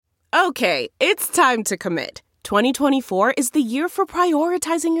Okay, it's time to commit. 2024 is the year for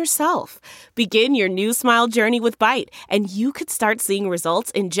prioritizing yourself. Begin your new smile journey with Byte, and you could start seeing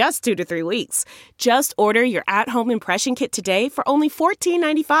results in just 2 to 3 weeks. Just order your at-home impression kit today for only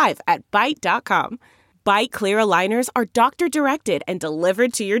 $14.95 at Byte.com. Byte Clear aligners are doctor-directed and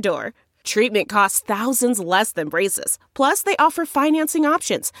delivered to your door. Treatment costs thousands less than braces. Plus, they offer financing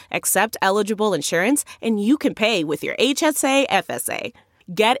options, accept eligible insurance, and you can pay with your HSA FSA.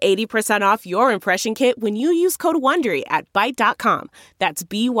 Get 80% off your impression kit when you use code WONDERY at Byte.com. That's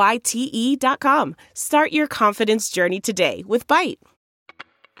BYTE.com. Start your confidence journey today with Byte.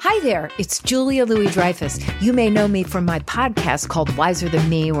 Hi there, it's Julia Louis-Dreyfus. You may know me from my podcast called Wiser Than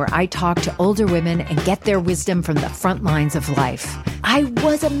Me, where I talk to older women and get their wisdom from the front lines of life. I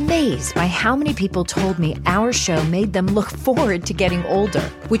was amazed by how many people told me our show made them look forward to getting older,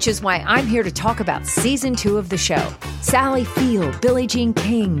 which is why I'm here to talk about season 2 of the show. Sally Field, Billie Jean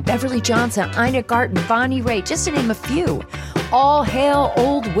King, Beverly Johnson, Ina Garten, Bonnie Raitt, just to name a few. All hail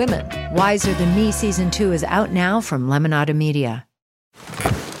old women. Wiser Than Me season 2 is out now from Lemonada Media.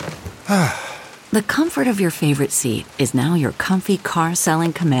 The comfort of your favorite seat is now your comfy car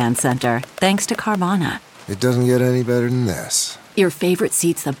selling command center, thanks to Carvana. It doesn't get any better than this. Your favorite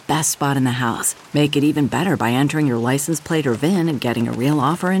seat's the best spot in the house. Make it even better by entering your license plate or VIN and getting a real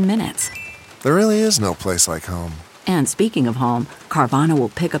offer in minutes. There really is no place like home. And speaking of home, Carvana will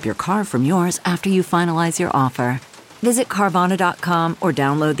pick up your car from yours after you finalize your offer. Visit Carvana.com or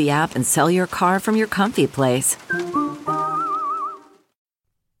download the app and sell your car from your comfy place.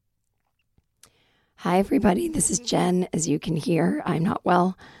 Hi, everybody. This is Jen. As you can hear, I'm not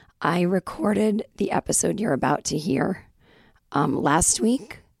well. I recorded the episode you're about to hear last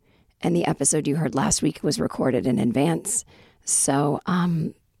week, and the episode you heard last week was recorded in advance. So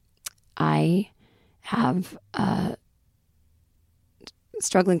I have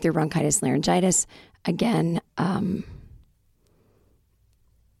struggling through bronchitis, laryngitis. Again, I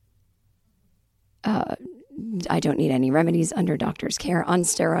don't need any remedies under doctor's care on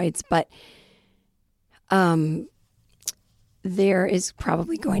steroids, but there is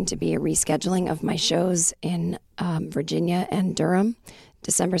probably going to be a rescheduling of my shows in Virginia and Durham,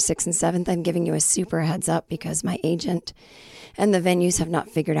 December 6th and 7th. I'm giving you a super heads up because my agent and the venues have not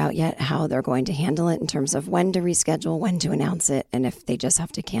figured out yet how they're going to handle it in terms of when to reschedule, when to announce it, and if they just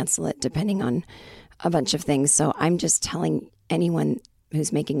have to cancel it depending on a bunch of things. So I'm just telling anyone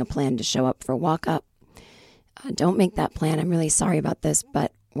who's making a plan to show up for Walk Up, don't make that plan. I'm really sorry about this,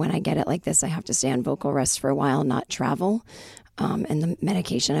 but when I get it like this, I have to stay on vocal rest for a while, not travel. And the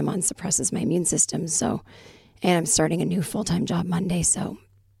medication I'm on suppresses my immune system. So, and I'm starting a new full-time job Monday, so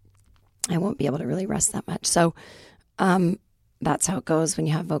I won't be able to really rest that much. So that's how it goes when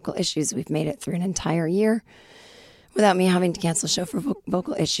you have vocal issues. We've made it through an entire year without me having to cancel a show for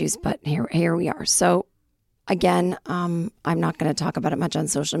vocal issues, but here we are. So again, I'm not going to talk about it much on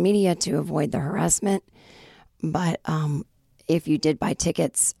social media to avoid the harassment, but if you did buy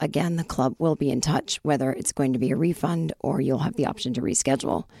tickets, again, the club will be in touch, whether it's going to be a refund or you'll have the option to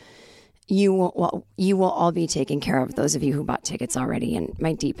reschedule. You will all be taken care of, those of you who bought tickets already, and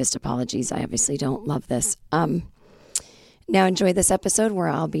my deepest apologies. I obviously don't love this. Now enjoy this episode where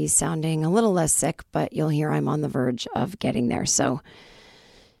I'll be sounding a little less sick, but you'll hear I'm on the verge of getting there. So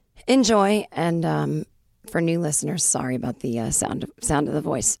enjoy, and for new listeners, sorry about the sound of the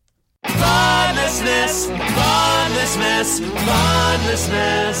voice. Funlessness, funlessness,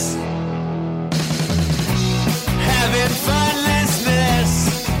 funlessness. Having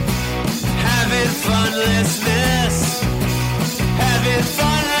funlessness, having funlessness, having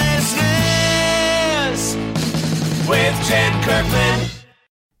funlessness with Jen Kirkman.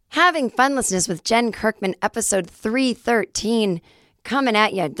 Having Funlessness with Jen Kirkman, episode 313, coming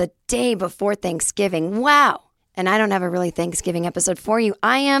at you the day before Thanksgiving. Wow. And I don't have a really Thanksgiving episode for you.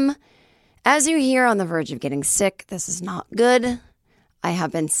 I am, as you hear, on the verge of getting sick. This is not good. I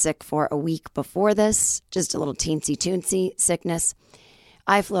have been sick for a week before this, just a little teensy-toonsy sickness.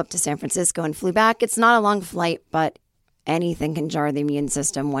 I flew up to San Francisco and flew back. It's not a long flight, but anything can jar the immune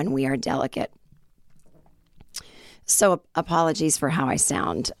system when we are delicate. So apologies for how I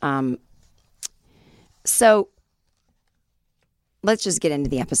sound. So let's just get into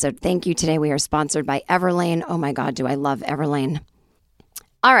the episode. Thank you. Today we are sponsored by Everlane. Oh my God, do I love Everlane.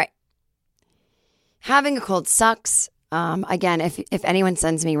 All right. Having a cold sucks. Again, if anyone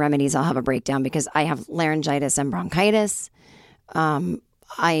sends me remedies, I'll have a breakdown because I have laryngitis and bronchitis. I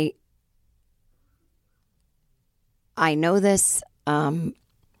know this, and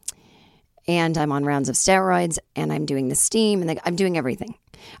I'm on rounds of steroids, and I'm doing the steam, and I'm doing everything.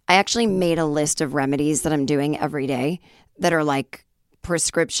 I actually made a list of remedies that I'm doing every day that are like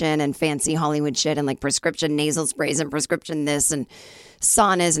prescription and fancy Hollywood shit and like prescription nasal sprays and prescription this and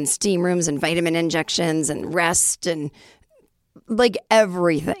saunas and steam rooms and vitamin injections and rest and like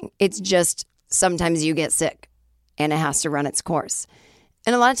everything. It's just sometimes you get sick and it has to run its course.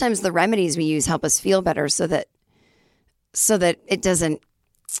 And a lot of times the remedies we use help us feel better so that it doesn't,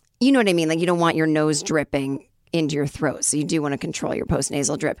 you know what I mean? Like you don't want your nose dripping into your throat. So you do want to control your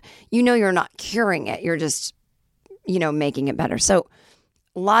postnasal drip. You know, you're not curing it. You're just, you know, making it better. So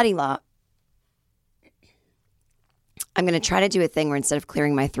la-di-la, I'm going to try to do a thing where instead of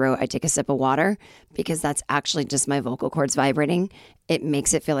clearing my throat, I take a sip of water because that's actually just my vocal cords vibrating. It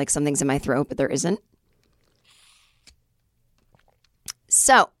makes it feel like something's in my throat, but there isn't.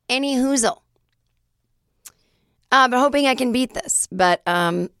 So, any hoozle. But hoping I can beat this. But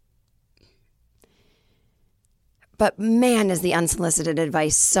man, is the unsolicited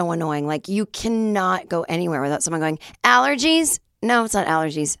advice so annoying. Like, you cannot go anywhere without someone going, allergies? No, it's not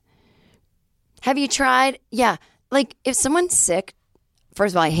allergies. Have you tried? Yeah. Like, if someone's sick,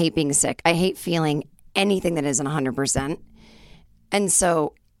 first of all, I hate being sick. I hate feeling anything that isn't 100%. And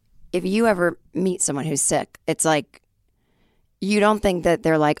so, if you ever meet someone who's sick, it's like, you don't think that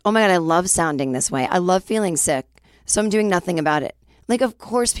they're like, oh my God, I love sounding this way. I love feeling sick. So I'm doing nothing about it. Like, of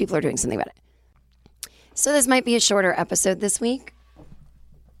course people are doing something about it. So this might be a shorter episode this week.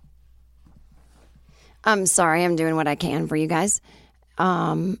 I'm sorry. I'm doing what I can for you guys.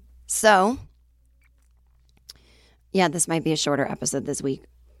 So, yeah, this might be a shorter episode this week.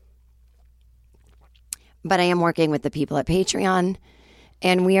 But I am working with the people at Patreon.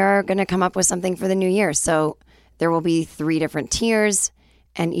 And we are going to come up with something for the new year. So there will be 3 different tiers,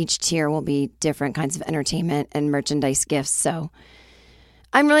 and each tier will be different kinds of entertainment and merchandise gifts. So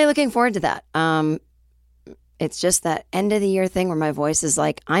I'm really looking forward to that. It's just that end of the year thing where my voice is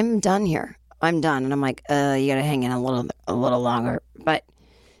like, I'm done here. I'm done. And I'm like, you got to hang in a little longer. But,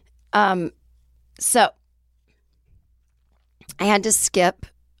 so I had to skip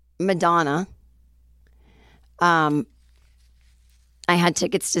Madonna. I had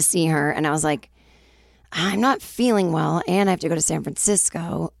tickets to see her, and I was like, I'm not feeling well and I have to go to San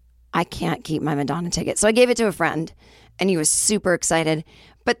Francisco. I can't keep my Madonna ticket. So I gave it to a friend and he was super excited.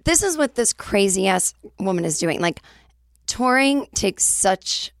 But this is what this crazy ass woman is doing. Like, touring takes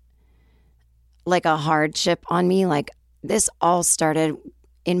such like a hardship on me. Like, this all started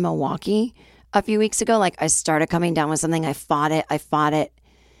in Milwaukee a few weeks ago. Like, I started coming down with something. I fought it.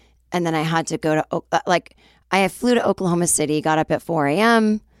 And then I had to go to, I flew to Oklahoma City, got up at 4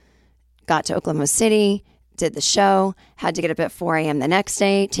 a.m., got to Oklahoma City, did the show, had to get up at 4 a.m. the next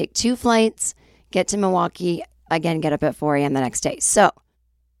day, take 2 flights, get to Milwaukee, again, get up at 4 a.m. the next day. So,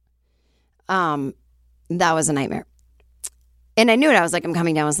 that was a nightmare. And I knew it. I was like, I'm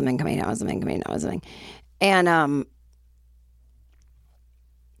coming down with something, And, and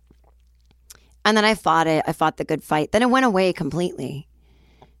then I fought it. I fought the good fight. Then it went away completely.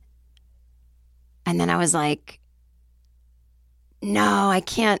 And then I was like, no, I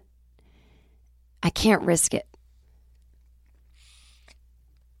can't risk it.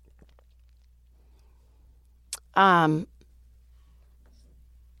 I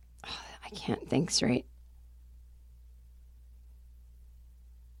can't think straight.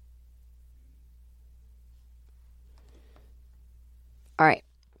 All right.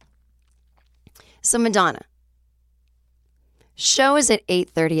 So Madonna. Show is at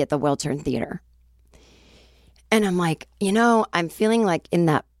 8:30 at the Wiltern Theater. And I'm like, I'm feeling like in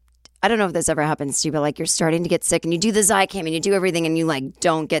that, I don't know if this ever happens to you, but like you're starting to get sick and you do the Zicam and you do everything and you like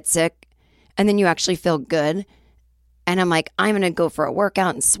don't get sick and then you actually feel good. And I'm like, I'm going to go for a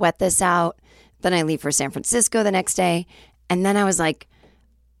workout and sweat this out. Then I leave for San Francisco the next day. And then I was like,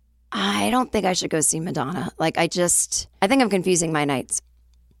 I don't think I should go see Madonna. Like, I think I'm confusing my nights.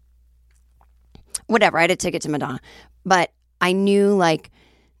 Whatever. I had a ticket to Madonna. But I knew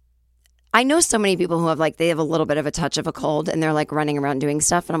I know so many people who have they have a little bit of a touch of a cold and they're like running around doing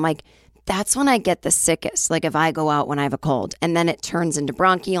stuff. And I'm like, that's when I get the sickest. Like if I go out when I have a cold and then it turns into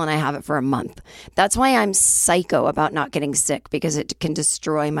bronchial and I have it for a month. That's why I'm psycho about not getting sick, because it can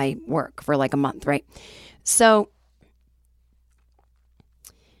destroy my work for like a month, right? So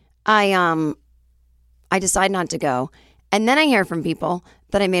I decide not to go. And then I hear from people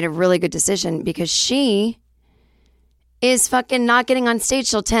that I made a really good decision because she is fucking not getting on stage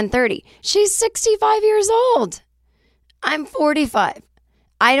till 10:30. She's 65 years old. I'm 45.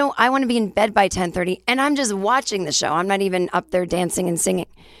 I want to be in bed by 10:30 and I'm just watching the show. I'm not even up there dancing and singing.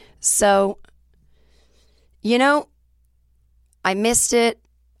 So, I missed it.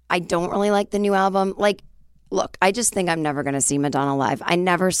 I don't really like the new album. Like, look, I just think I'm never going to see Madonna live. I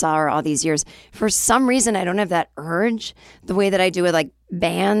never saw her all these years. For some reason, I don't have that urge the way that I do with like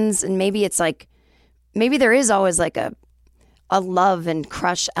bands. And maybe it's like, maybe there is always like a love and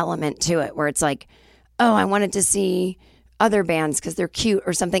crush element to it where it's like, oh, I wanted to see other bands because they're cute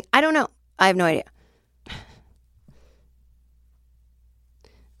or something. I don't know. I have no idea.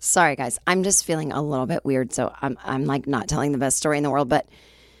 Sorry, guys. I'm just feeling a little bit weird. So I'm like not telling the best story in the world, but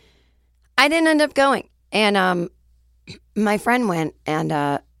I didn't end up going. And my friend went, and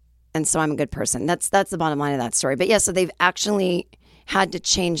so I'm a good person. That's the bottom line of that story. But yeah, so they've actually had to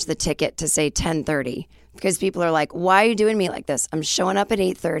change the ticket to say 10:30 because people are like, why are you doing me like this? I'm showing up at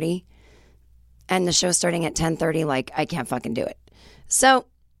 8:30 and the show's starting at 10:30. Like, I can't fucking do it. So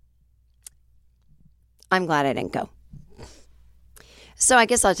I'm glad I didn't go. So I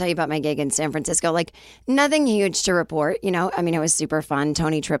guess I'll tell you about my gig in San Francisco. Like, nothing huge to report, you know. I mean, it was super fun.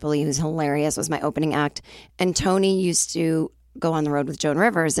 Tony Tripoli, who's hilarious, was my opening act. And Tony used to go on the road with Joan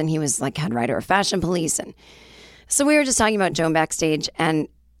Rivers, and he was like head writer of Fashion Police. And so we were just talking about Joan backstage, and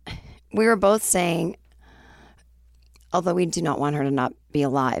we were both saying, although we do not want her to not be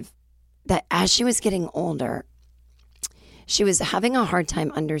alive, that as she was getting older, she was having a hard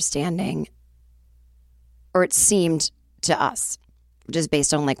time understanding, or it seemed to us, just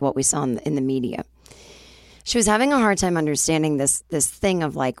based on like what we saw in the media. She was having a hard time understanding this thing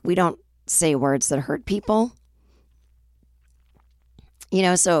of like, we don't say words that hurt people. You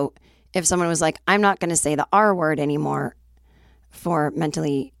know, so if someone was like, I'm not going to say the R word anymore for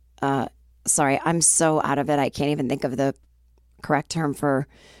mentally, sorry, I'm so out of it. I can't even think of the correct term for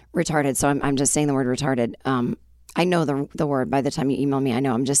retarded. So I'm just saying the word retarded. I know the word by the time you email me. I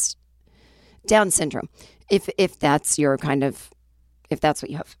know I'm just Down syndrome. If that's your kind of, if that's what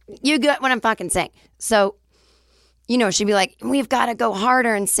you have, you get what I'm fucking saying. So, you know, she'd be like, we've got to go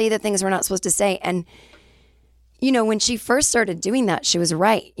harder and say the things we're not supposed to say. And, you know, when she first started doing that, she was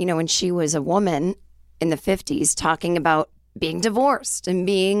right. You know, when she was a woman in the 50s talking about being divorced and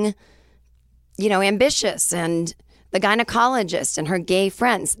being, you know, ambitious and the gynecologist and her gay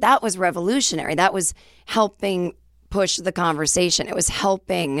friends, that was revolutionary. That was helping push the conversation. It was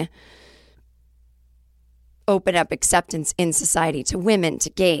helping open up acceptance in society to women, to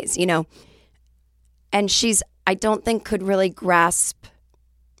gays, you know. And she's, I don't think, could really grasp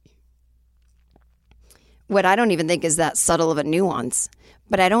what I don't even think is that subtle of a nuance.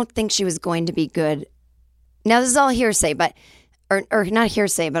 But I don't think she was going to be good. Now, this is all hearsay, but, or not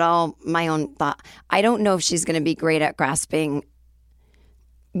hearsay, but all my own thought. I don't know if she's going to be great at grasping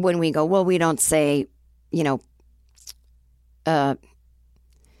when we go, well, we don't say, you know,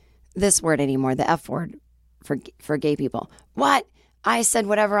 this word anymore, the F word for gay people. What? I said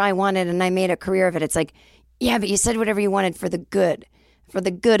whatever I wanted and I made a career of it. It's like, yeah, but you said whatever you wanted for the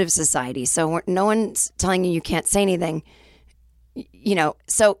good of society. So no one's telling you can't say anything, you know.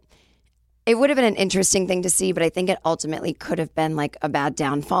 So it would have been an interesting thing to see, but I think it ultimately could have been like a bad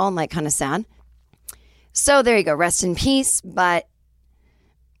downfall and like kind of sad. So there you go. Rest in peace. But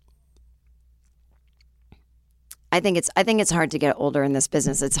I think it's hard to get older in this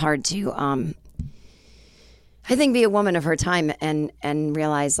business. It's hard to, I think, be a woman of her time and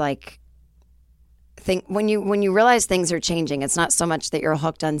realize like, when you realize things are changing, it's not so much that you're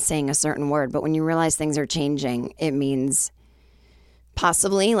hooked on saying a certain word, but when you realize things are changing, it means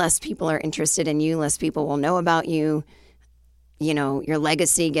possibly less people are interested in you, less people will know about you. You know, your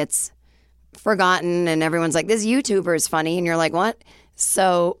legacy gets forgotten and everyone's like, this YouTuber is funny. And you're like, what?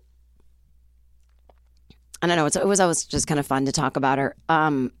 So I don't know. It was always just kind of fun to talk about her.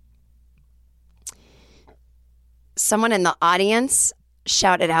 Someone in the audience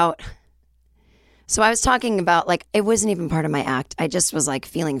shouted out. So I was talking about, like, it wasn't even part of my act. I just was like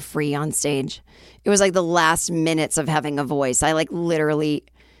feeling free on stage. It was like the last minutes of having a voice. I like literally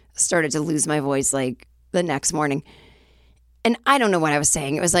started to lose my voice like the next morning. And I don't know what I was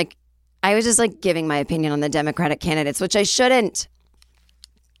saying. It was like, I was just like giving my opinion on the Democratic candidates, which I shouldn't.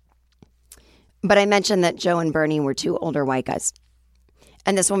 But I mentioned that Joe and Bernie were two older white guys.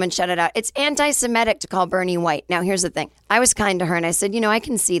 And this woman shouted out, it's anti-Semitic to call Bernie white. Now, here's the thing. I was kind to her and I said, you know, I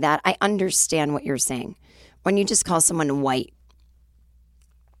can see that. I understand what you're saying. When you just call someone white,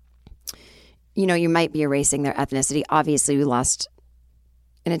 you know, you might be erasing their ethnicity. Obviously, we lost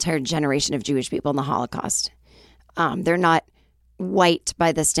an entire generation of Jewish people in the Holocaust. They're not white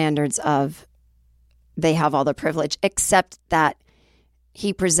by the standards of they have all the privilege, except that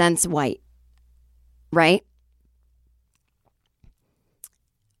he presents white, right?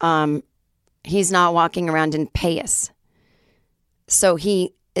 He's not walking around in payas. So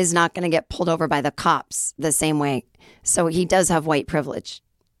he is not going to get pulled over by the cops the same way. So he does have white privilege.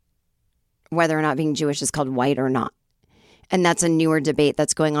 whether or not being Jewish is called white or not. And that's a newer debate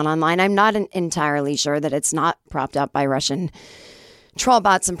that's going on online. I'm not entirely sure that it's not propped up by Russian troll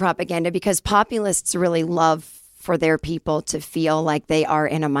bots and propaganda, because populists really love for their people to feel like they are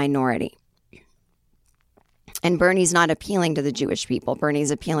in a minority. And Bernie's not appealing to the Jewish people.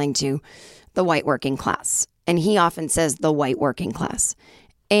 Bernie's appealing to the white working class. And he often says the white working class.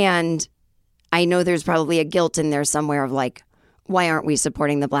 And I know there's probably a guilt in there somewhere of like, why aren't we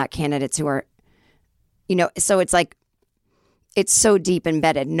supporting the black candidates who are, so it's like, it's so deep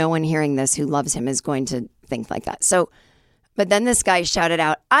embedded. No one hearing this who loves him is going to think like that. So, but then this guy shouted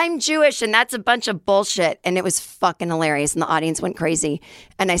out, I'm Jewish and that's a bunch of bullshit. And it was fucking hilarious. And the audience went crazy.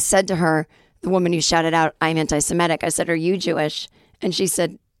 And I said to her, the woman who shouted out, I'm anti-Semitic, I said, are you Jewish? And she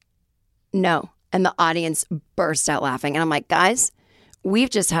said, no. And the audience burst out laughing. And I'm like, guys, we've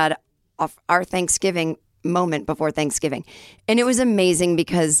just had our Thanksgiving moment before Thanksgiving. And it was amazing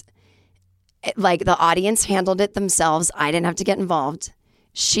because like the audience handled it themselves. I didn't have to get involved.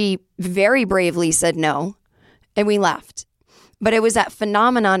 She very bravely said no. And we left. But it was that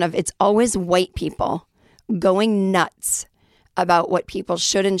phenomenon of it's always white people going nuts about what people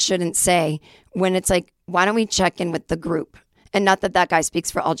should and shouldn't say, when it's like, why don't we check in with the group? And not that that guy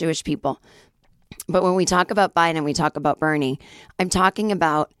speaks for all Jewish people. But when we talk about Biden and we talk about Bernie, I'm talking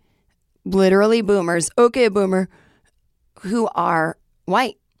about literally boomers, okay, boomer, who are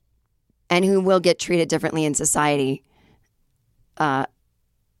white and who will get treated differently in society. They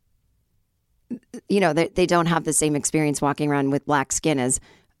don't have the same experience walking around with black skin as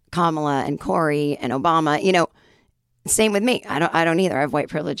Kamala and Corey and Obama. Same with me. I don't either. I have white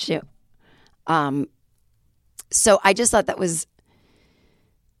privilege too. So I just thought that was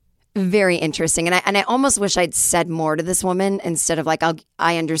very interesting. And I almost wish I'd said more to this woman instead of like,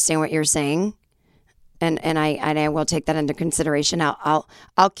 I understand what you're saying. And I will take that into consideration. I'll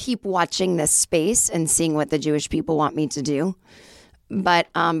keep watching this space and seeing what the Jewish people want me to do. But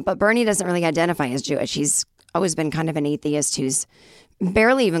Bernie doesn't really identify as Jewish. He's always been kind of an atheist who's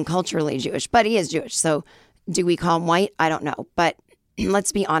barely even culturally Jewish, but he is Jewish. So do we call him white? I don't know. But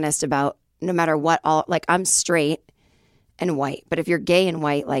let's be honest about no matter what, I'm straight and white. But if you're gay and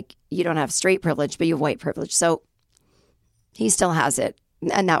white, like you don't have straight privilege, but you have white privilege. So he still has it.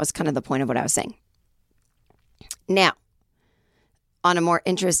 And that was kind of the point of what I was saying. Now, on a more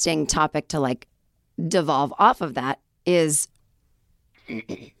interesting topic to like devolve off of that is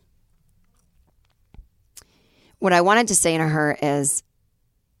what I wanted to say to her is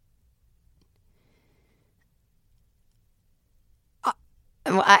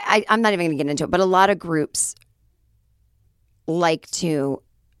I'm not even going to get into it, but a lot of groups like to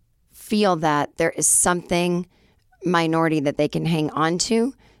feel that there is something minority that they can hang on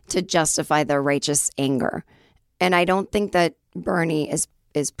to justify their righteous anger. And I don't think that Bernie is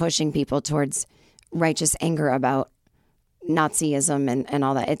pushing people towards righteous anger about Nazism and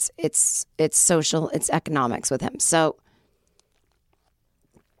all that. It's social, it's economics with him. So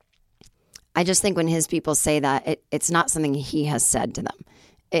I just think when his people say that, it's not something he has said to them.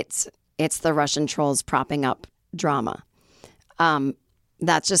 It's the Russian trolls propping up drama.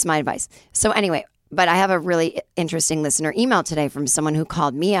 That's just my advice. So anyway, but I have a really interesting listener email today from someone who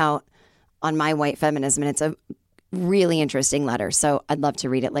called me out on my white feminism, and it's a really interesting letter. So I'd love to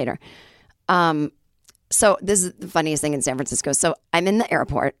read it later. So this is the funniest thing in San Francisco. So I'm in the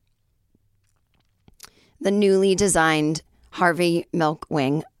airport. The newly designed Harvey Milk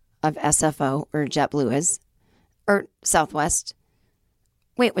Wing of SFO, or JetBlue is, or Southwest.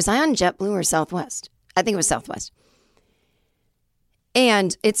 Wait, was I on JetBlue or Southwest? I think it was Southwest.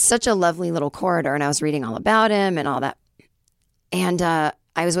 And it's such a lovely little corridor, and I was reading all about him and all that. And I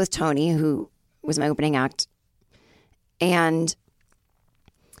was with Tony, who was my opening act. And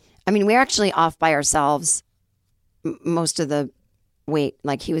I mean, we were actually off by ourselves most of the wait.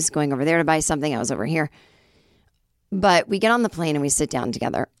 Like he was going over there to buy something. I was over here. But we get on the plane and we sit down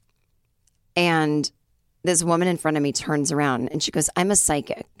together. And this woman in front of me turns around and she goes, I'm a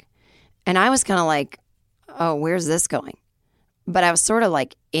psychic. And I was kind of like, oh, where's this going? But I was sort of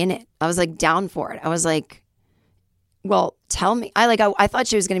like in it. I was like down for it. I was like, well, tell me. I thought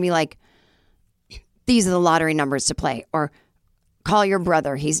she was going to be like, these are the lottery numbers to play, or call your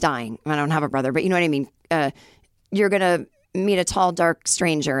brother. He's dying. I don't have a brother, but you know what I mean? You're going to meet a tall, dark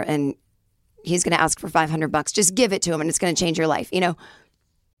stranger and he's going to ask for $500. Just give it to him and it's going to change your life,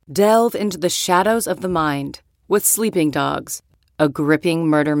 Delve into the shadows of the mind with Sleeping Dogs, a gripping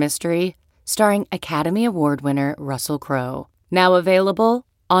murder mystery starring Academy Award winner Russell Crowe. Now available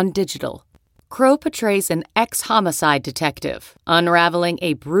on digital. Crowe portrays an ex-homicide detective unraveling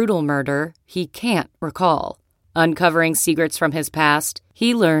a brutal murder he can't recall. Uncovering secrets from his past,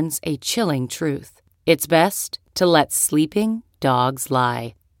 he learns a chilling truth. It's best to let sleeping dogs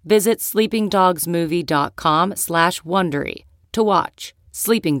lie. Visit sleepingdogsmovie.com/Wondery to watch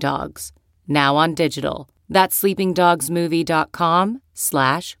Sleeping Dogs, now on digital. That's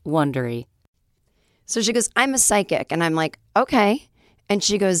sleepingdogsmovie.com/Wondery. So she goes, I'm a psychic. And I'm like, okay. And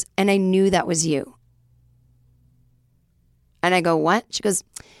she goes, and I knew that was you. And I go, what? She goes,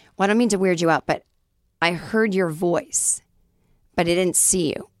 well, I don't mean to weird you out, but I heard your voice, but I didn't see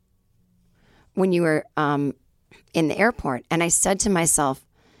you when you were in the airport. And I said to myself,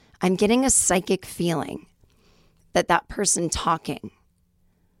 I'm getting a psychic feeling that that person talks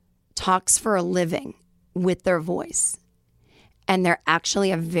for a living with their voice. And they're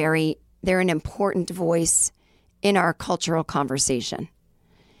actually they're an important voice in our cultural conversation.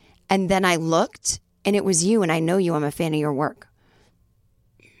 And then I looked and it was you, and I know you. I'm a fan of your work.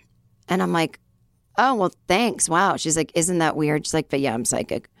 And I'm like, oh, well, thanks. Wow. She's like, isn't that weird? She's like, but yeah, I'm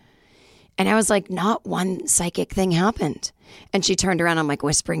psychic. And I was like, not one psychic thing happened. And she turned around. I'm like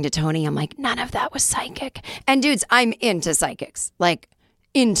whispering to Tony. I'm like, none of that was psychic. And dudes, I'm into psychics, like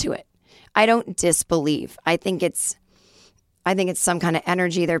into it. I don't disbelieve. I think it's some kind of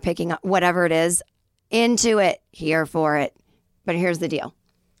energy they're picking up, whatever it is. Into it, here for it. But here's the deal.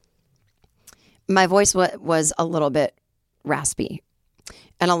 My voice was a little bit raspy.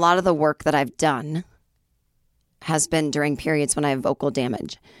 And a lot of the work that I've done has been during periods when I have vocal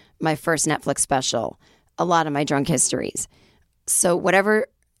damage. My first Netflix special, a lot of my drunk histories. So whatever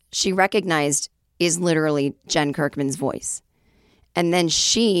she recognized is literally Jen Kirkman's voice. And then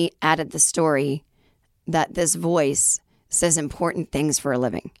she added the story that this voice says important things for a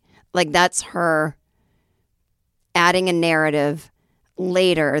living. Like that's her adding a narrative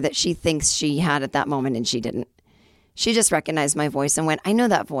later that she thinks she had at that moment and she didn't. She just recognized my voice and went, I know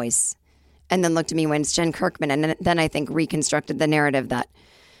that voice. And then looked at me when it's Jen Kirkman. And then I think reconstructed the narrative that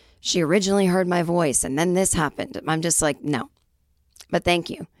she originally heard my voice and then this happened. I'm just like, no, but thank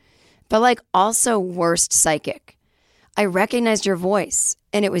you. But like also worst psychic. I recognized your voice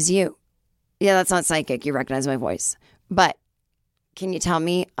and it was you. Yeah, that's not psychic. You recognize my voice. But can you tell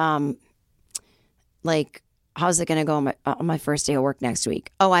me, like, how's it going to go on my first day of work next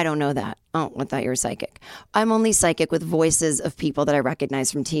week? Oh, I don't know that. Oh, I thought you were psychic. I'm only psychic with voices of people that I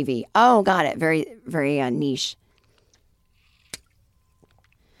recognize from TV. Oh, got it. Very, very niche.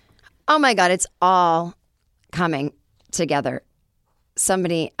 Oh my God, it's all coming together.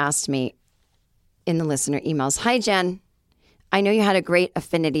 Somebody asked me in the listener emails, hi, Jen. I know you had a great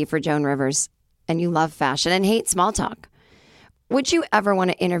affinity for Joan Rivers and you love fashion and hate small talk. Would you ever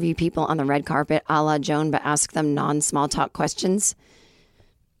want to interview people on the red carpet a la Joan, but ask them non-small talk questions?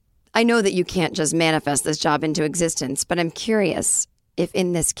 I know that you can't just manifest this job into existence, but I'm curious if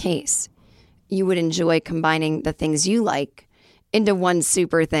in this case, you would enjoy combining the things you like into one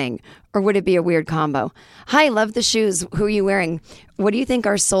super thing, or would it be a weird combo? Hi, love the shoes. Who are you wearing? What do you think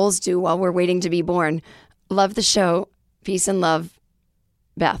our souls do while we're waiting to be born? Love the show. Peace and love,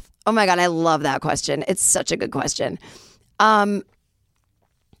 Beth. Oh my God, I love that question. It's such a good question. In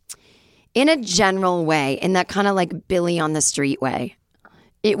a general way, in that kind of like Billy on the street way,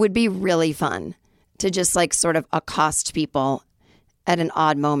 it would be really fun to just like sort of accost people at an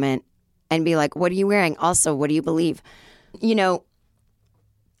odd moment and be like, what are you wearing? Also, what do you believe? You know,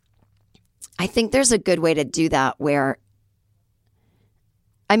 I think there's a good way to do that where,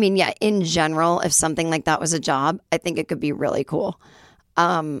 I mean, yeah, in general, if something like that was a job, I think it could be really cool.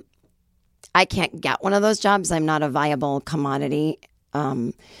 I can't get one of those jobs. I'm not a viable commodity.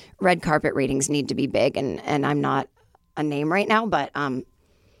 Red carpet ratings need to be big, and I'm not a name right now, but I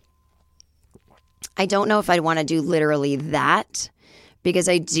don't know if I'd want to do literally that, because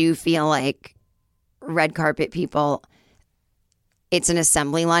I do feel like red carpet people, it's an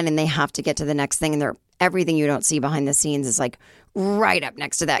assembly line and they have to get to the next thing, and everything you don't see behind the scenes is like right up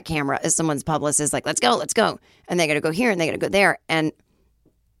next to that camera as someone's publicist is like, let's go. And they got to go here and they got to go there. And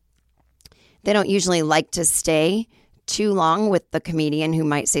they don't usually like to stay too long with the comedian who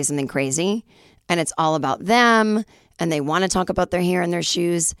might say something crazy, and it's all about them and they want to talk about their hair and their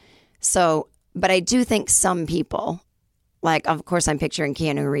shoes. So, but I do think some people, like, of course I'm picturing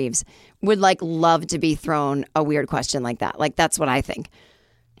Keanu Reeves, would like love to be thrown a weird question like that. Like, that's what I think.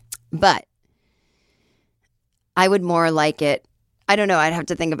 But I would more like it. I don't know. I'd have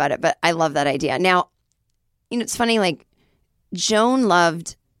to think about it, but I love that idea. Now, you know, it's funny, like Joan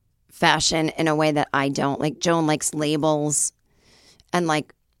loved fashion in a way that I don't. Like Joan likes labels and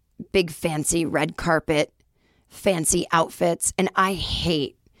like big fancy red carpet, fancy outfits. And I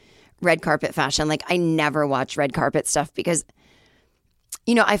hate red carpet fashion. Like I never watch red carpet stuff because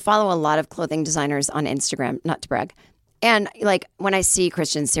I follow a lot of clothing designers on Instagram, not to brag. And like when I see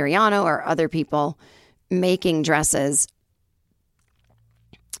Christian Siriano or other people making dresses,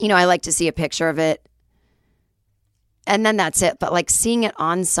 I like to see a picture of it. And then that's it. But like seeing it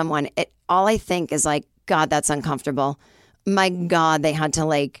on someone, all I think is like, God, that's uncomfortable. My God, they had to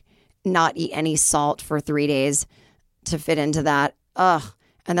like not eat any salt for 3 days to fit into that. Ugh.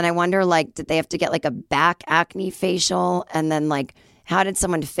 And then I wonder, like, did they have to get like a back acne facial? And then like, how did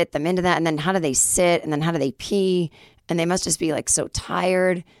someone fit them into that? And then how do they sit? And then how do they pee? And they must just be like so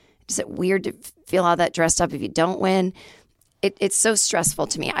tired. Is it weird to feel all that dressed up if you don't win? It's so stressful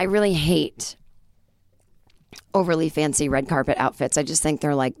to me. I really hate overly fancy red carpet outfits. I just think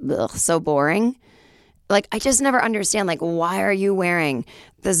they're like, ugh, so boring. Like, I just never understand, like, why are you wearing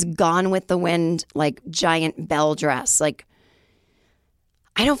this Gone with the Wind, like, giant bell dress? Like,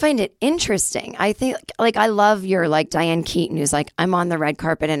 I don't find it interesting. I think, like, I love your, like, Diane Keaton, who's like, I'm on the red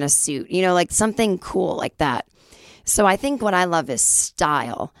carpet in a suit, like something cool like that. So I think what I love is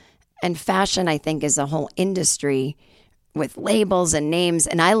style. And fashion, I think, is a whole industry with labels and names.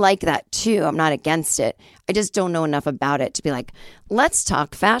 And I like that too. I'm not against it. I just don't know enough about it to be like, let's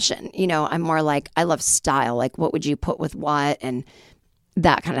talk fashion. I'm more like, I love style. Like, what would you put with what and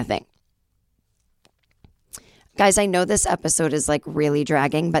that kind of thing. Guys, I know this episode is like really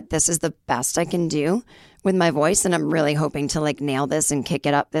dragging, but this is the best I can do with my voice. And I'm really hoping to like nail this and kick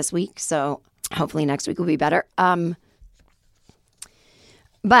it up this week. So hopefully next week will be better.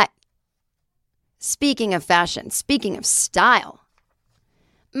 But speaking of fashion, speaking of style,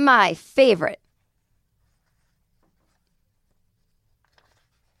 my favorite.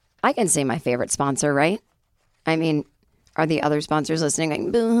 I can say my favorite sponsor, right? I mean, are the other sponsors listening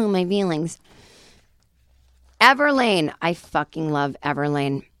going, boo-hoo, my feelings? Everlane. I fucking love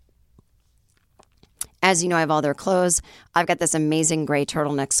Everlane. As you know, I have all their clothes. I've got this amazing gray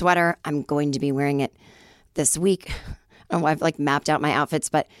turtleneck sweater. I'm going to be wearing it this week. Oh, I've like mapped out my outfits,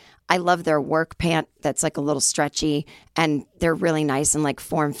 but I love their work pant that's like a little stretchy, and they're really nice and like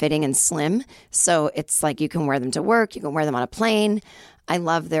form-fitting and slim. So it's like you can wear them to work. You can wear them on a plane. I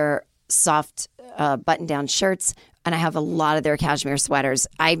love their soft button-down shirts, and I have a lot of their cashmere sweaters.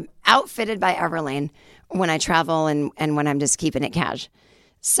 I'm outfitted by Everlane when I travel and when I'm just keeping it cash.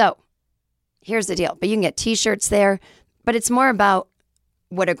 So here's the deal. But you can get T-shirts there, but it's more about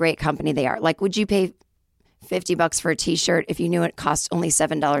what a great company they are. Like, would you pay $50 for a T-shirt if you knew it cost only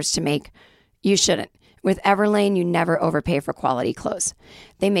 $7 to make? You shouldn't. With Everlane, you never overpay for quality clothes.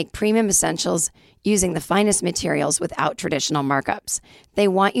 They make premium essentials using the finest materials without traditional markups. They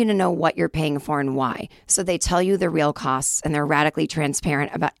want you to know what you're paying for and why, so they tell you the real costs, and they're radically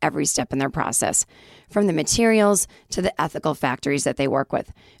transparent about every step in their process, from the materials to the ethical factories that they work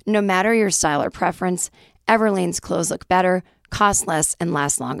with. No matter your style or preference, Everlane's clothes look better, cost less, and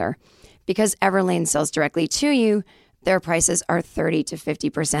last longer. Because Everlane sells directly to you, their prices are 30 to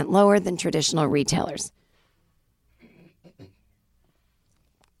 50% lower than traditional retailers.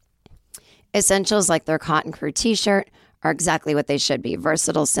 Essentials like their Cotton Crew t-shirt are exactly what they should be: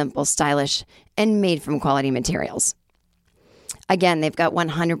 versatile, simple, stylish, and made from quality materials. Again, they've got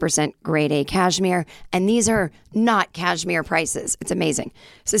 100% grade A cashmere, and these are not cashmere prices. It's amazing.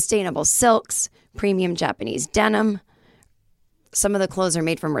 Sustainable silks, premium Japanese denim. Some of the clothes are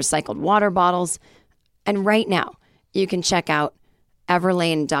made from recycled water bottles. And right now, you can check out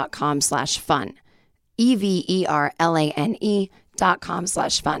everlane.com/fun.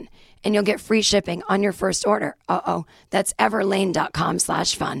 EVERLANE.com/fun. And you'll get free shipping on your first order. That's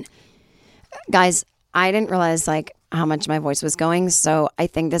everlane.com/fun. Guys, I didn't realize like how much my voice was going. So I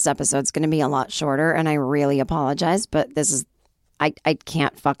think this episode's going to be a lot shorter, and I really apologize, but this is, I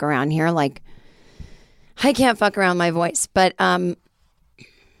can't fuck around here. Like, I can't fuck around my voice, but I'm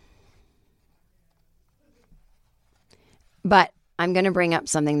going to bring up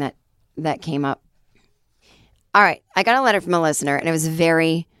something that came up. All right. I got a letter from a listener, and it was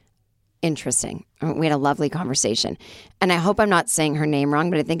very interesting. We had a lovely conversation, and I hope I'm not saying her name wrong,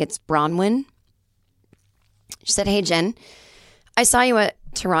 but I think it's Bronwyn. She said, "Hey, Jen, I saw you at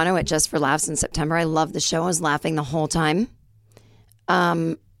Toronto at Just for Laughs in September. I loved the show. I was laughing the whole time.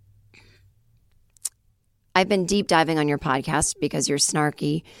 I've been deep diving on your podcast because your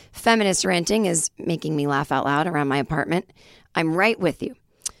snarky feminist ranting is making me laugh out loud around my apartment. I'm right with you.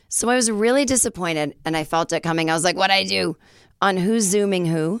 So I was really disappointed, and I felt it coming. I was like, what'd I do? On Who's Zooming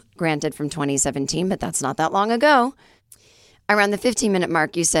Who, granted from 2017, but that's not that long ago. Around the 15-minute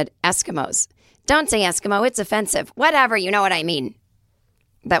mark, you said Eskimos. Don't say Eskimo. It's offensive. Whatever. You know what I mean."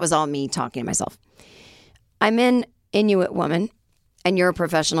 That was all me talking to myself. "I'm an Inuit woman, and you're a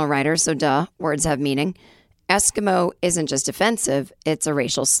professional writer, so duh, words have meaning. Eskimo isn't just offensive, it's a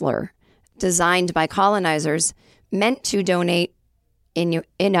racial slur designed by colonizers meant to donate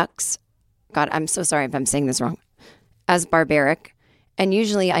Inuks, God, I'm so sorry if I'm saying this wrong, as barbaric. And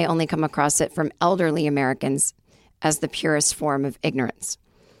usually I only come across it from elderly Americans as the purest form of ignorance.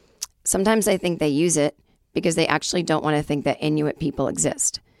 Sometimes I think they use it because they actually don't want to think that Inuit people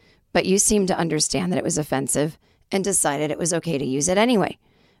exist. But you seem to understand that it was offensive and decided it was okay to use it anyway.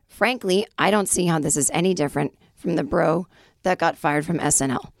 Frankly, I don't see how this is any different from the bro that got fired from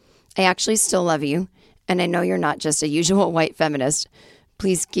SNL. I actually still love you, and I know you're not just a usual white feminist.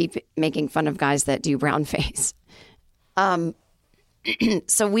 Please keep making fun of guys that do brown face.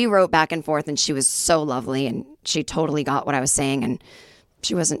 So we wrote back and forth, and she was so lovely, and she totally got what I was saying, and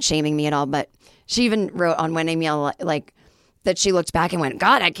she wasn't shaming me at all. But she even wrote on one email like that she looked back and went,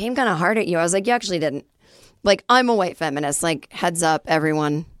 God, I came kind of hard at you. I was like, you actually didn't. Like, I'm a white feminist. Like, heads up,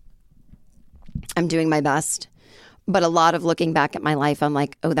 everyone. I'm doing my best. But a lot of looking back at my life, I'm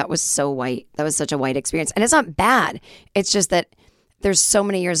like, oh, that was so white. That was such a white experience. And it's not bad. It's just that there's so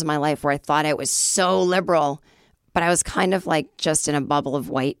many years of my life where I thought I was so liberal, but I was kind of like just in a bubble of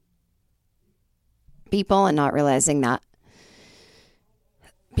white people and not realizing that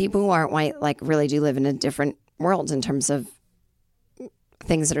people who aren't white like really do live in a different world in terms of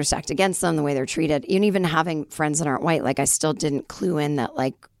things that are stacked against them, the way they're treated. Even having friends that aren't white, like I still didn't clue in that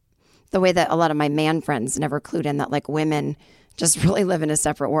like the way that a lot of my man friends never clued in that like women just really live in a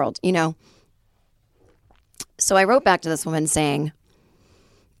separate world, you know? So I wrote back to this woman saying,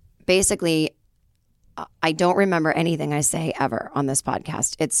 basically, I don't remember anything I say ever on this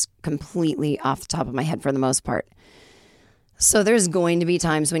podcast. It's completely off the top of my head for the most part. So there's going to be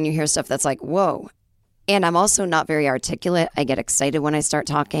times when you hear stuff that's like, whoa. And I'm also not very articulate. I get excited when I start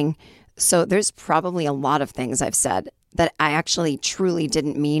talking. So there's probably a lot of things I've said that I actually truly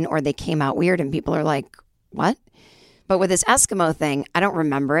didn't mean, or they came out weird and people are like, what? But with this Eskimo thing, I don't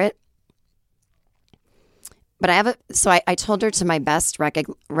remember it. But I told her to my best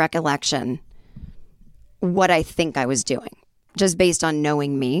recollection what I think I was doing, just based on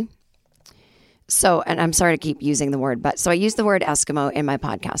knowing me. So, and I'm sorry to keep using the word, but so I used the word Eskimo in my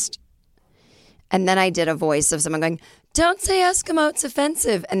podcast. And then I did a voice of someone going, don't say Eskimo, it's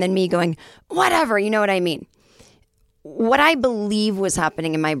offensive. And then me going, whatever, you know what I mean? What I believe was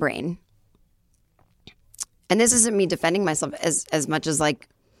happening in my brain, and this isn't me defending myself as much as like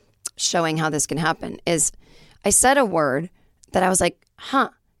showing how this can happen, is I said a word that I was like,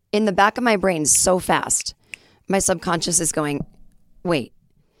 in the back of my brain so fast. My subconscious is going, wait,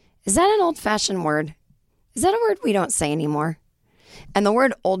 is that an old-fashioned word? Is that a word we don't say anymore? And the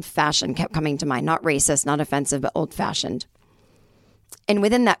word old-fashioned kept coming to mind, not racist, not offensive, but old-fashioned. And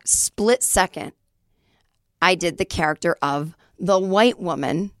within that split second, I did the character of the white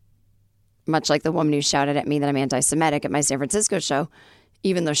woman, much like the woman who shouted at me that I'm anti-Semitic at my San Francisco show,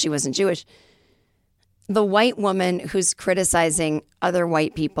 even though she wasn't Jewish. The white woman who's criticizing other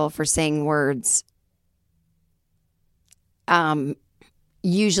white people for saying words.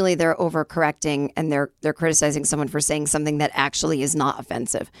 Usually they're overcorrecting and they're criticizing someone for saying something that actually is not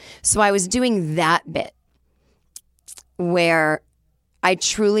offensive. So I was doing that bit where I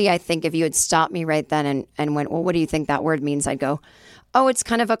think if you had stopped me right then and went, well, what do you think that word means? I'd go, oh, it's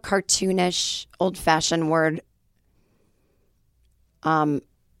kind of a cartoonish, old-fashioned word.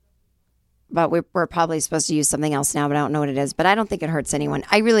 But we're probably supposed to use something else now, but I don't know what it is. But I don't think it hurts anyone.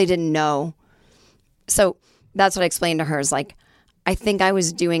 I really didn't know. So that's what I explained to her is like, I think I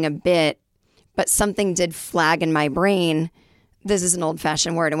was doing a bit, but something did flag in my brain. This is an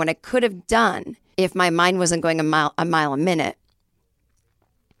old-fashioned word. And what I could have done if my mind wasn't going a mile a minute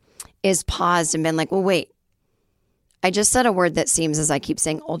is paused and been like, well, wait, I just said a word that seems, as I keep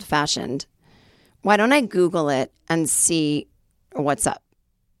saying, old-fashioned. Why don't I Google it and see what's up?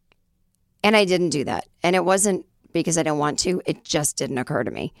 And I didn't do that. And it wasn't because I didn't want to. It just didn't occur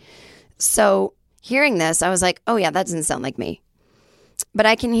to me. So hearing this, I was like, oh, yeah, that doesn't sound like me. But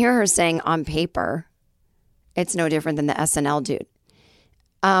I can hear her saying on paper, it's no different than the SNL dude.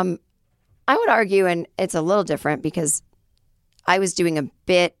 I would argue, and it's a little different because I was doing a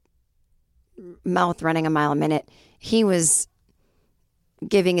bit, mouth running a mile a minute. He was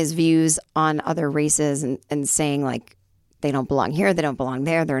giving his views on other races and saying like, they don't belong here, they don't belong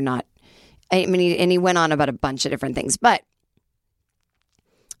there, they're not. I mean, and he went on about a bunch of different things, but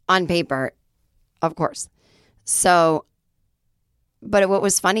on paper, of course. So, but what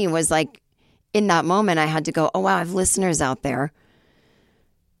was funny was like in that moment, I had to go, oh, wow, I have listeners out there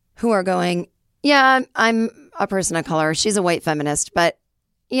who are going, yeah, I'm a person of color. She's a white feminist, but,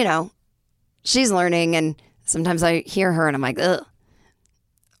 you know, she's learning. And sometimes I hear her and I'm like, ugh.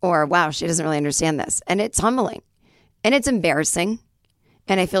 Or, wow, she doesn't really understand this. And it's humbling and it's embarrassing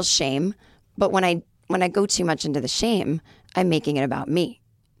and I feel shame. But when I go too much into the shame, I'm making it about me.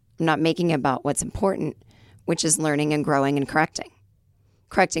 I'm not making it about what's important, which is learning and growing and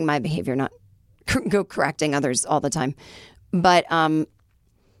correcting my behavior, not go correcting others all the time. But, and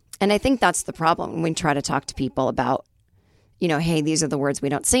I think that's the problem when we try to talk to people about, hey, these are the words we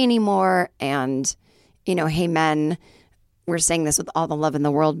don't say anymore. And, hey, men, we're saying this with all the love in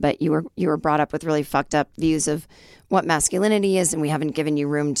the world, but you were brought up with really fucked up views of what masculinity is, and we haven't given you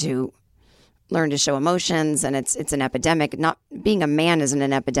room to learn to show emotions, and it's an epidemic. Not being a man isn't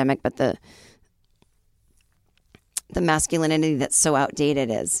an epidemic, but the masculinity that's so outdated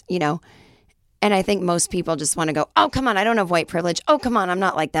is, And I think most people just want to go, oh, come on, I don't have white privilege. Oh, come on, I'm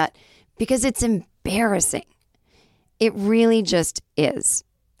not like that. Because it's embarrassing. It really just is,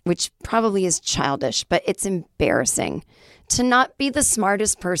 which probably is childish, but it's embarrassing to not be the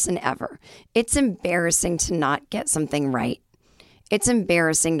smartest person ever. It's embarrassing to not get something right. It's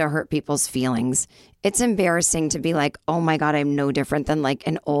embarrassing to hurt people's feelings. It's embarrassing to be like, oh my God, I'm no different than like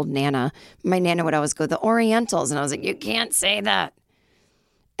an old Nana. My Nana would always go, the Orientals. And I was like, you can't say that.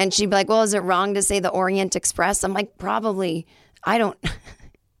 And she'd be like, well, is it wrong to say the Orient Express? I'm like, probably. I don't,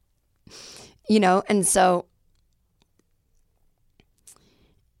 and so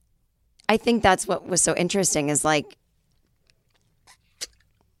I think that's what was so interesting is like,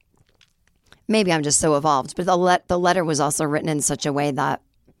 maybe I'm just so evolved, but the letter was also written in such a way that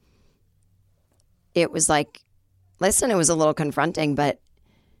it was like, listen, it was a little confronting, but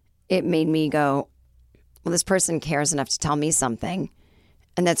it made me go, well, this person cares enough to tell me something.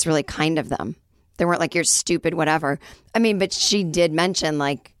 And that's really kind of them. They weren't like, you're stupid, whatever. I mean, but she did mention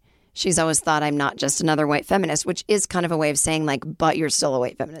like, she's always thought I'm not just another white feminist, which is kind of a way of saying like, but you're still a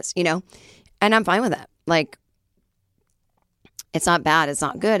white feminist, And I'm fine with that. Like, it's not bad. It's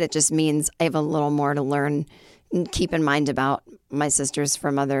not good. It just means I have a little more to learn and keep in mind about my sisters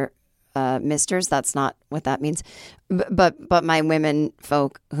from other misters. That's not what that means. But my women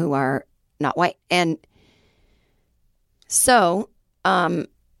folk who are not white. And so I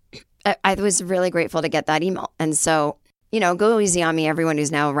was really grateful to get that email. And so, go easy on me, everyone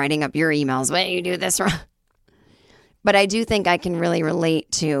who's now writing up your emails. Why you do this wrong? But I do think I can really relate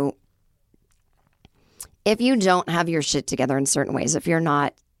to if you don't have your shit together in certain ways, if you're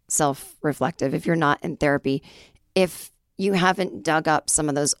not self-reflective, if you're not in therapy, if you haven't dug up some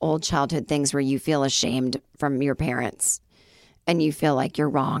of those old childhood things where you feel ashamed from your parents and you feel like you're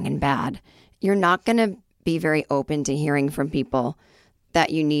wrong and bad, you're not going to be very open to hearing from people that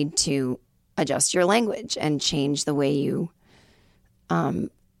you need to adjust your language and change the way you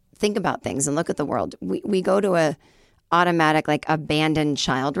think about things and look at the world. We go to a automatic, like, abandoned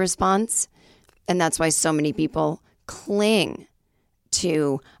child response. And that's why so many people cling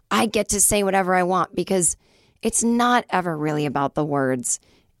to, I get to say whatever I want, because it's not ever really about the words.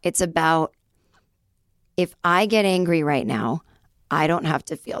 It's about, if I get angry right now, I don't have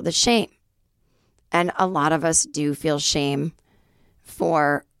to feel the shame. And a lot of us do feel shame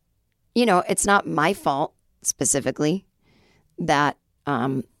for, it's not my fault specifically that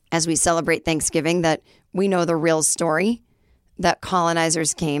as we celebrate Thanksgiving, that we know the real story, that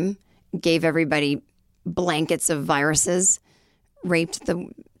colonizers came, gave everybody blankets of viruses, raped the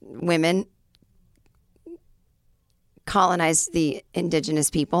women, colonized the indigenous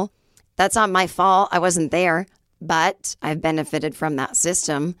people. That's not my fault. I wasn't there, but I've benefited from that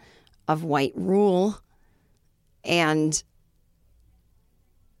system of white rule. And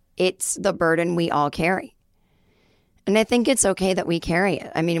it's the burden we all carry. And I think it's okay that we carry it.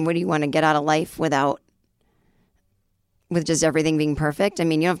 I mean, what do you want to get out of life with just everything being perfect? I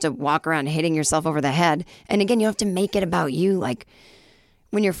mean, you don't have to walk around hitting yourself over the head. And again, you have to make it about you. Like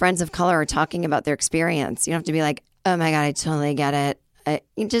when your friends of color are talking about their experience, you don't have to be like, oh my God, I totally get it.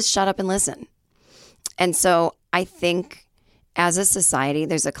 You just shut up and listen. And so I think as a society,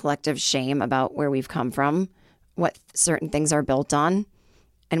 there's a collective shame about where we've come from, what certain things are built on,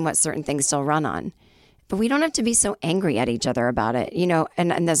 and what certain things still run on. But we don't have to be so angry at each other about it,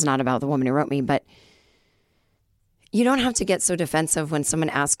 and that's not about the woman who wrote me, but you don't have to get so defensive when someone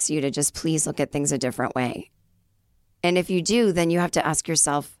asks you to just please look at things a different way. And if you do, then you have to ask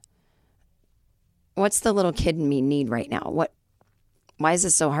yourself, what's the little kid in me need right now? Why is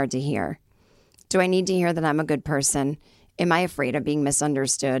this so hard to hear? Do I need to hear that I'm a good person? Am I afraid of being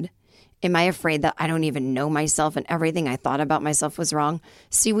misunderstood? Am I afraid that I don't even know myself and everything I thought about myself was wrong?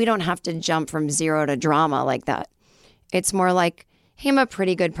 See, we don't have to jump from zero to drama like that. It's more like, hey, I'm a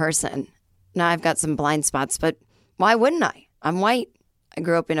pretty good person. Now I've got some blind spots, but why wouldn't I? I'm white. I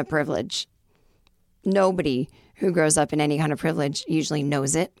grew up in a privilege. Nobody who grows up in any kind of privilege usually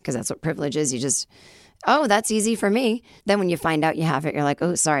knows it, because that's what privilege is. You just, oh, that's easy for me. Then when you find out you have it, you're like,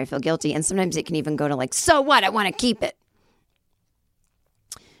 oh, sorry, I feel guilty. And sometimes it can even go to like, so what? I want to keep it.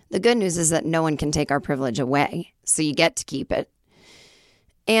 The good news is that no one can take our privilege away. So you get to keep it.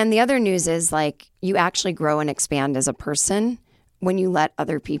 And the other news is like you actually grow and expand as a person when you let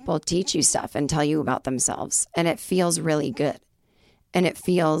other people teach you stuff and tell you about themselves. And it feels really good. And it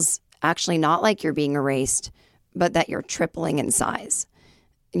feels actually not like you're being erased, but that you're tripling in size.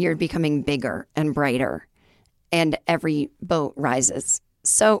 You're becoming bigger and brighter, and every boat rises.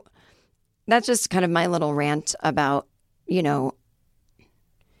 So that's just kind of my little rant about, you know,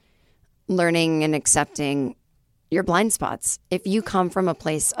 learning and accepting your blind spots. If you come from a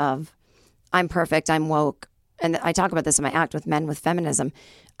place of, I'm perfect, I'm woke, and I talk about this in my act with men with feminism.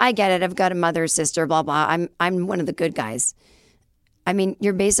 I get it. I've got a mother, sister, blah, blah. I'm one of the good guys. I mean,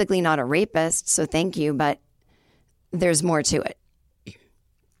 you're basically not a rapist, so thank you, but there's more to it.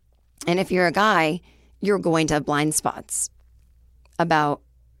 And if you're a guy, you're going to have blind spots about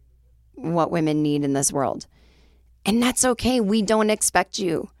what women need in this world. And that's okay. We don't expect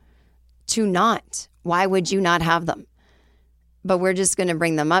you to not. Why would you not have them? But we're just going to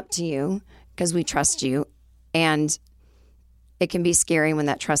bring them up to you because we trust you. And it can be scary when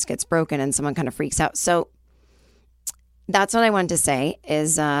that trust gets broken and someone kind of freaks out. So that's what I wanted to say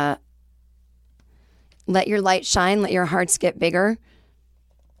is let your light shine, let your hearts get bigger,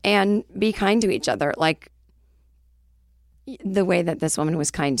 and be kind to each other, like the way that this woman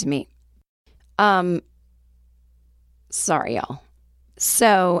was kind to me. Sorry, y'all.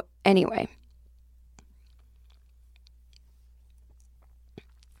 So anyway,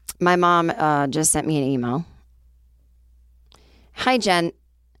 my mom just sent me an email. Hi, Jen.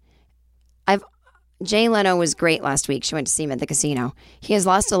 Jay Leno was great last week. She went to see him at the casino. He has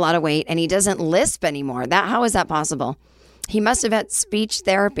lost a lot of weight and he doesn't lisp anymore. How is that possible? He must have had speech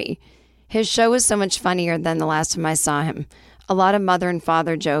therapy. His show was so much funnier than the last time I saw him. A lot of mother and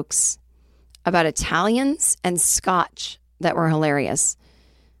father jokes about Italians and Scotch that were hilarious.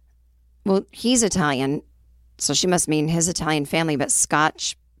 Well, he's Italian, so she must mean his Italian family, but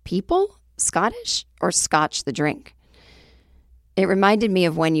Scotch people? Scottish? Or Scotch the drink? It reminded me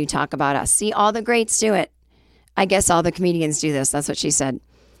of When You Talk About Us. See, all the greats do it. I guess all the comedians do this. That's what she said.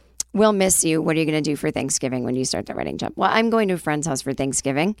 We'll miss you. What are you going to do for Thanksgiving when you start the writing job? Well, I'm going to a friend's house for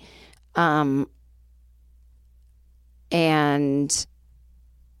Thanksgiving. And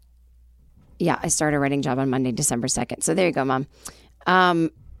yeah, I start a writing job on Monday, December 2nd. So there you go, Mom. I'll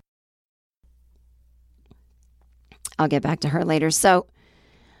get back to her later. So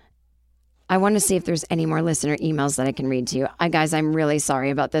I want to see if there's any more listener emails that I can read to you. Guys, I'm really sorry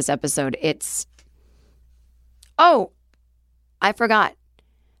about this episode. Oh, I forgot.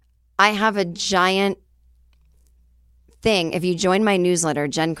 I have a giant thing. If you join my newsletter,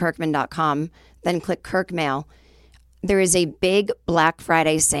 jenkirkman.com, then click Kirk Mail, there is a big Black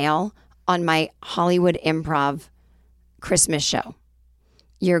Friday sale on my Hollywood Improv Christmas show.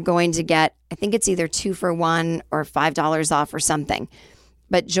 You're going to get, I think it's either 2 for $1 or $5 off or something.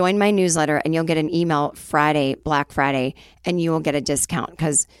 But join my newsletter and you'll get an email Friday, Black Friday, and you will get a discount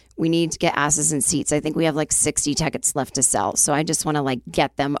because we need to get asses in seats. I think we have like 60 tickets left to sell. So I just want to like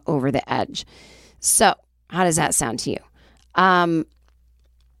get them over the edge. So how does that sound to you?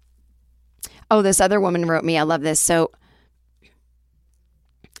 This other woman wrote me. I love this. So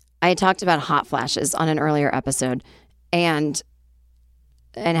I talked about hot flashes on an earlier episode and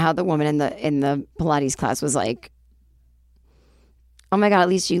how the woman in the Pilates class was like, oh my God, at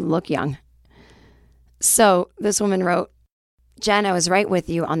least you look young. So this woman wrote, Jen, I was right with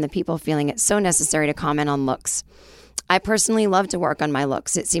you on the people feeling it so necessary to comment on looks. I personally love to work on my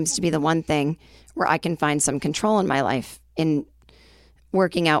looks. It seems to be the one thing where I can find some control in my life. In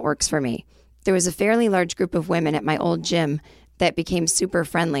working out works for me. There was a fairly large group of women at my old gym that became super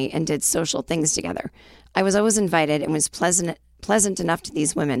friendly and did social things together. I was always invited and was pleasant enough to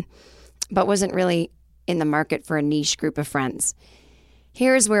these women, but wasn't really in the market for a niche group of friends.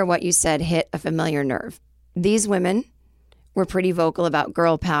 Here's where what you said hit a familiar nerve. These women were pretty vocal about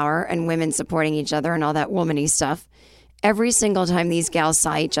girl power and women supporting each other and all that womany stuff. Every single time these gals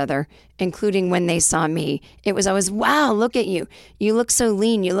saw each other, including when they saw me, it was always, wow, look at you. You look so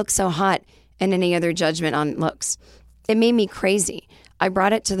lean. You look so hot. And any other judgment on looks. It made me crazy. I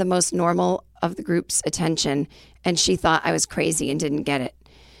brought it to the most normal of the group's attention, and she thought I was crazy and didn't get it.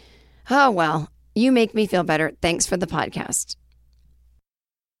 Oh, well, you make me feel better. Thanks for the podcast.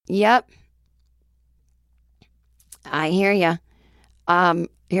 Yep. I hear ya.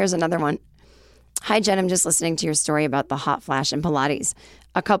 Here's another one. Hi, Jen. I'm just listening to your story about the hot flash in Pilates.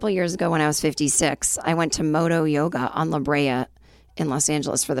 A couple years ago when I was 56, I went to Moto Yoga on La Brea in Los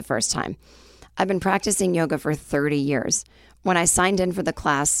Angeles for the first time. I've been practicing yoga for 30 years. When I signed in for the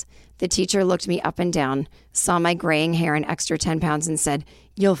class, the teacher looked me up and down, saw my graying hair and extra 10 pounds and said,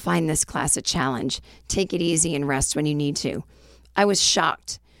 "You'll find this class a challenge. Take it easy and rest when you need to." I was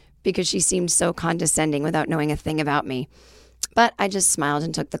shocked because she seemed so condescending without knowing a thing about me. But I just smiled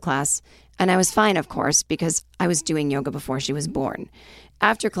and took the class. And I was fine, of course, because I was doing yoga before she was born.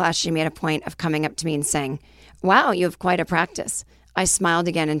 After class, she made a point of coming up to me and saying, "Wow, you have quite a practice." I smiled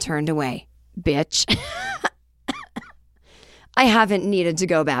again and turned away. Bitch. I haven't needed to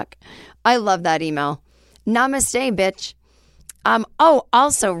go back. I love that email. Namaste, bitch.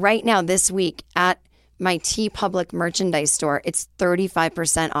 Also, right now this week at my TeePublic merchandise store, it's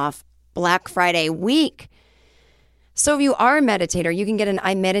 35% off Black Friday week. So if you are a meditator, you can get an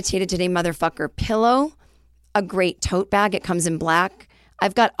I Meditated Today Motherfucker pillow, a great tote bag. It comes in black.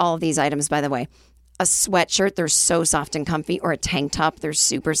 I've got all of these items, by the way. A sweatshirt, they're so soft and comfy, or a tank top, they're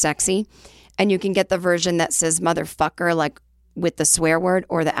super sexy. And you can get the version that says motherfucker, like with the swear word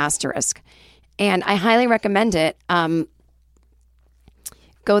or the asterisk. And I highly recommend it. Go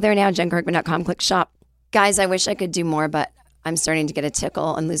there now, JenKirkman.com, click shop. Guys, I wish I could do more, but I'm starting to get a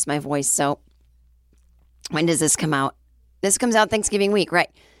tickle and lose my voice. So when does this come out? This comes out Thanksgiving week, right?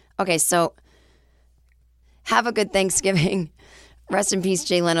 Okay, so have a good Thanksgiving. Rest in peace,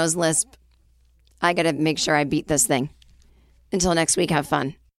 Jay Leno's lisp. I got to make sure I beat this thing. Until next week, have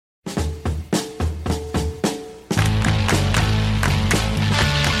fun.